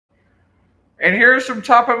And here are some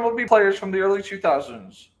top MLB players from the early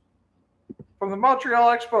 2000s. From the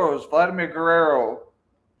Montreal Expos, Vladimir Guerrero.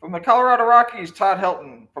 From the Colorado Rockies, Todd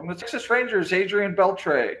Helton. From the Texas Rangers, Adrian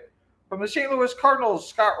Beltre. From the St. Louis Cardinals,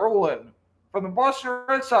 Scott Rowland. From the Boston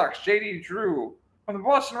Red Sox, J.D. Drew. From the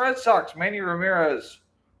Boston Red Sox, Manny Ramirez.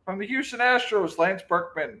 From the Houston Astros, Lance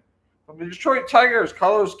Berkman. From the Detroit Tigers,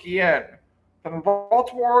 Carlos Guillen. From the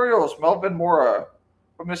Baltimore Orioles, Melvin Mora.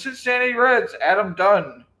 From the Cincinnati Reds, Adam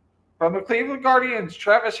Dunn. From the Cleveland Guardians,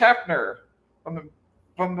 Travis Hafner. From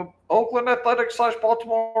the Oakland Athletics /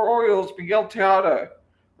 Baltimore Orioles, Miguel Tejada.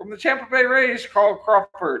 From the Tampa Bay Rays, Carl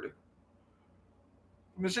Crawford.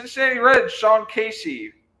 From the Cincinnati Reds, Sean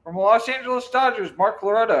Casey. From the Los Angeles Dodgers, Mark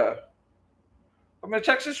Loretta. From the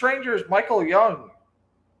Texas Rangers, Michael Young.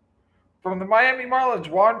 From the Miami Marlins,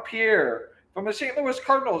 Juan Pierre. From the St. Louis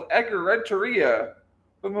Cardinals, Edgar Renteria.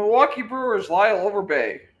 From the Milwaukee Brewers, Lyle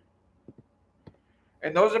Overbay.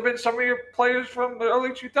 And those have been some of your players from the early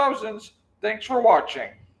 2000s. Thanks for watching.